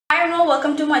Hi everyone,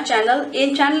 welcome to my channel. In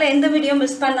channel இந்த video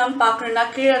miss பண்ணாம பார்க்கணும்னா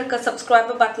கீழ இருக்க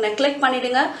subscribe பட்டனை கிளிக்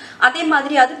பண்ணிடுங்க. அதே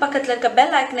மாதிரி அது பக்கத்துல இருக்க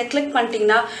bell icon-ஐ கிளிக்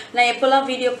பண்ணிட்டீங்கன்னா நான் எப்பலாம்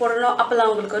வீடியோ போடுறனோ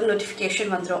அப்பலாம் உங்களுக்கு ஒரு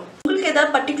நோட்டிஃபிகேஷன் வந்துரும். உங்களுக்கு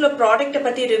ஏதாவது particular product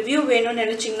பத்தி ரிவ்யூ வேணும்னு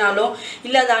நினைச்சீங்கனாலோ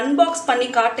இல்ல அத அன்பாக்ஸ் பண்ணி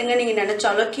காட்டுங்க நீங்க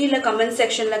நினைச்சாலோ கீழ கமெண்ட்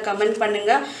செக்ஷன்ல கமெண்ட்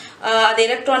பண்ணுங்க. அது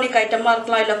எலக்ட்ரானிக் ஐட்டமா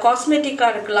இருக்கலாம் இல்ல காஸ்மெட்டிக்கா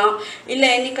இருக்கலாம் இல்ல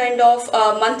any kind of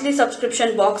monthly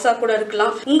subscription box-ஆ கூட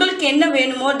இருக்கலாம். உங்களுக்கு என்ன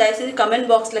வேணுமோ தயவு செஞ்சு கமெண்ட்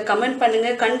பாக்ஸ்ல கமெண்ட்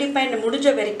பண்ணுங்க. கண்டிப்பா என்ன முடிஞ்ச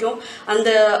வரைக்கும்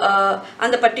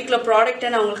அந்த particular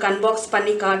product-ஐ நான் உங்களுக்கு அன்பாக்ஸ்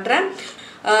பண்ணி காட்றேன்.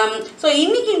 So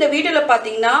இன்னைக்கு இந்த வீடியோல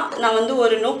பாத்தீங்கன்னா நான் வந்து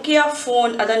ஒரு NOKIA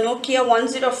phone அத NOKIA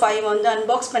 105 வந்து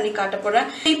அன்பாக்ஸ் பண்ணி காட்ட போறேன்.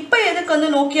 இப்போ எதுக்கு வந்து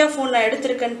NOKIA phone நான்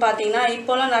எடுத்துர்க்கேன்னு பாத்தீங்கன்னா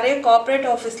இப்போலாம் நிறைய கார்ப்பரேட்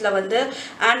ஆபீஸ்ல வந்து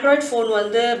Android phone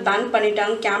வந்து பேன்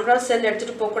பண்ணிட்டாங்க. கேமரா செல்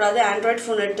எடுத்துட்டு போக கூடாது, Android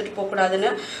phone எடுத்துட்டு போக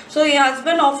கூடாதுன்னு. சோ என்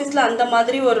ஹஸ்பண்ட் ஆபீஸ்ல அந்த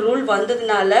மாதிரி ஒரு ரூல்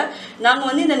வந்ததனால நாங்க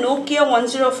வந்து இந்த NOKIA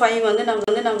 105 வந்து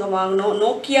நாங்க வாங்குனோம்.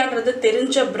 NOKIAன்றது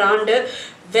தெரிஞ்ச brand.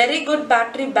 Very good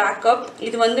battery backup.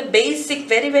 இது வந்து basic,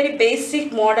 very basic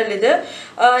model இது.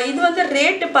 இது வந்து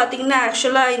ரேட் பாத்தீங்கன்னா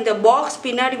actually இந்த பாக்ஸ்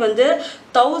பின்னாடி வந்து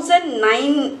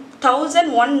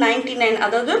 1199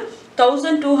 அதாவது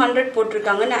 1200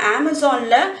 போட்டுருக்காங்க. நான்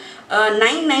Amazonல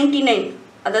 999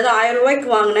 அதாவது 1000 ரூபாய்க்கு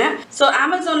வாங்குனேன். So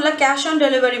Amazonல cash on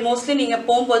delivery mostly நீங்க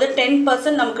போயும்போது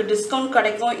 10% நமக்கு டிஸ்கவுண்ட்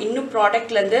கிடைக்கும் இன்னும்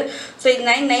ப்ராடக்ட்ல இருந்து. சோ இது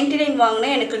 999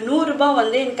 வாங்குனேன். எனக்கு 100 ரூபாய்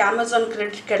வந்து எனக்கு Amazon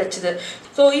கிரெடிட் கிடைச்சது.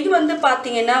 சோ இது வந்து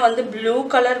பாத்தீங்கன்னா வந்து ப்ளூ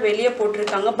கலர் வெளிய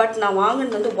போட்டுருக்காங்க. பட் நான்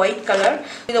வாங்குனது வந்து ஒயிட் கலர்.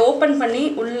 இத ஓபன் பண்ணி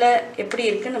உள்ள எப்படி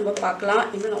இருக்கு நம்ம பார்க்கலாம்.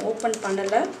 இது நான் ஓபன்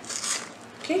பண்ணல.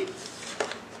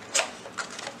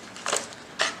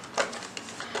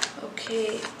 ஓகே.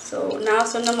 So நான்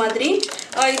சொன்ன மாதிரி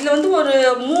இதுல வந்து ஒரு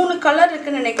 3 கலர்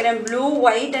இருக்குன்னு நினைக்கிறேன். Blue,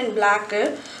 white and black.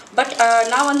 But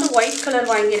நான் வந்து ஒயிட் கலர்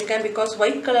வாங்கியிருக்கேன் because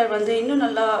ஒயிட் கலர் வந்து இன்னும்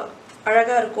நல்லா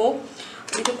அழகா இருக்கும்.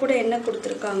 இது கூட என்ன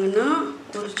கொடுத்திருக்காங்கன்னா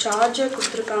ஒரு சார்ஜர்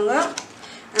கொடுத்திருக்காங்க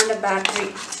and a battery.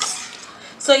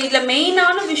 So இதுல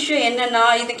மெயினான விஷயம் என்னன்னா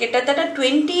இது கிட்டத்தட்ட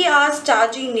 20 hours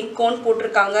சார்ஜிங் நிக்கும்னு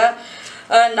போட்டுருக்காங்க.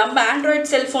 நம்ம Android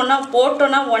செல்போனா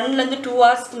போட்டோம்னா 1 ல இருந்து 2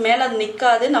 hours மேல அது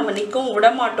நிக்காது. நம்ம நிக்கவும் விட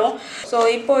மாட்டோம். சோ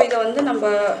இப்போ இத வந்து நம்ம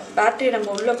பேட்டரி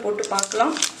நம்ம உள்ள போட்டு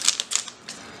பார்க்கலாம்.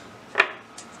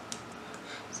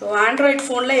 So Android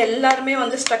phoneல எல்லாரும்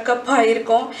வந்து ஸ்டக் அப்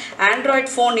ஆயிருக்கும். Android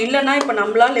phone இல்லனா இப்ப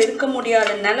நம்மளால இருக்க முடியாத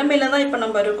நிலைமையில தான் இப்ப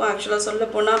நம்ம இருக்கோம் एक्चुअली சொல்ல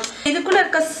போனா. இதுக்குள்ள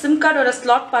இருக்க SIM கார்டோட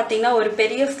ஸ்லாட் பாத்தீங்கன்னா ஒரு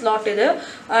பெரிய ஸ்லாட் இது.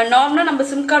 நார்மலா நம்ம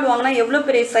SIM கார்டு வாங்குனா எவ்வளவு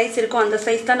பெரிய சைஸ் இருக்கோ அந்த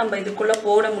சைஸ் தான் நம்ம இதுக்குள்ள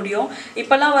போட முடியும்.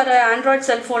 இப்பலாம் வர Android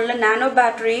செல்போன்ல நானோ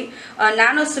பேட்டரி,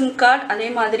 நானோ SIM கார்டு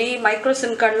அதே மாதிரி மைக்ரோ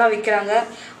SIM கார்டுலாம் விக்கறாங்க.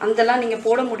 அதெல்லாம் நீங்க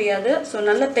போட முடியாது. சோ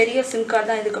நல்ல பெரிய SIM கார்டு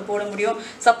தான் இதுக்கு போட முடியும்.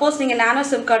 சப்போஸ் நீங்க நானோ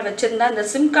SIM கார்டு வச்சிருந்தா அந்த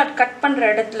SIM கார்டு கட் பண்ற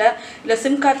இடத்துல இல்ல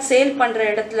SIM கார்டு சேல் பண்ற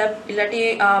இடத்துல இல்லாட்டி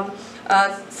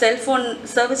செல்போன்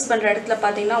சர்வீஸ் பண்ற இடத்துல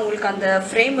பாத்தீங்கன்னா உங்களுக்கு அந்த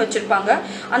ஃப்ரேம் வச்சிருப்பாங்க.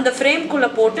 அந்த ஃப்ரேம்க்குள்ள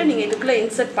போட்டு நீங்க இதுக்குள்ள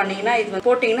இன்சர்ட் பண்ணீங்கன்னா இது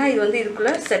போடிங்கனா இது வந்து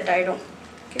இதுக்குள்ள செட் ஆயிடும்.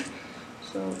 ஓகே.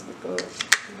 சோ இப்போ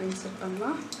இன்சர்ட்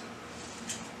பண்ணலாம்.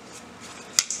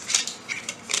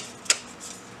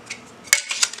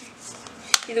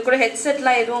 இது கூட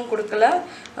ஹெட்செட்லாம் எதுவும் கொடுக்கல.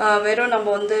 வெறும் நம்ம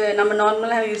வந்து நம்ம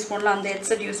நார்மலா யூஸ் பண்ணலாம் அந்த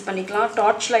ஹெட்செட் யூஸ் பண்ணிக்கலாம்.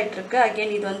 டார்ச் லைட் இருக்கு.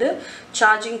 அகைன் இது வந்து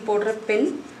சார்ஜிங் போடுற பின்.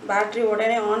 பேட்டரி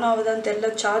உடனே ஆன் ஆகுதான்னு தெரியல.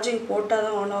 சார்ஜிங் போட்டா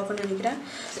தான் ஆன் ஆகும்னு நினைக்கிறேன்.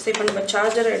 சோ இப்போ நம்ம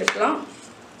சார்ஜர் எடுக்கலாம்.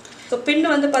 சோ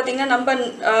பின் வந்து பாத்தீங்கன்னா நம்ம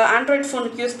Android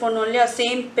ஃபோனுக்கு யூஸ் பண்ணோம் இல்லையா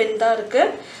சேம் பின் தான் இருக்கு.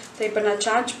 சோ இப்போ நான்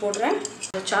சார்ஜ் போடுறேன்.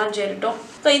 சார்ஜ் ஏறிட்டோம்.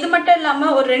 சோ இது மட்டும் இல்லாம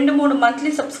ஒரு 2-3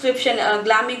 monthly subscription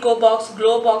Glamigo box,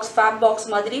 Glow box, Fab box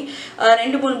மாதிரி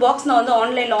 2-3 பாக்ஸ் நான் வந்து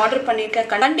ஆன்லைன்ல ஆர்டர் பண்ணிருக்கேன்.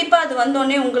 கண்டிப்பா அது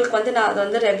வந்தோனே உங்களுக்கு வந்து நான் அது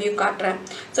வந்து ரிவ்யூ காட்றேன்.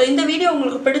 சோ இந்த வீடியோ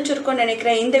உங்களுக்கு பிடிச்சிருக்கும்னு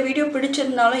நினைக்கிறேன். இந்த வீடியோ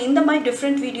பிடிச்சிருந்தாலும் இந்த மாதிரி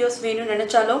டிஃபரண்ட் வீடியோஸ் வேணும்னு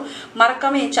நினைச்சாலும்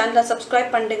மறக்காம என் சேனலை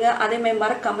சப்ஸ்கிரைப் பண்ணுங்க. அதே மாதிரி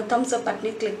மறக்காம thumbs up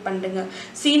பட்டனை கிளிக் பண்ணுங்க.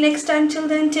 See you next time. Till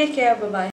then, take care. Bye bye.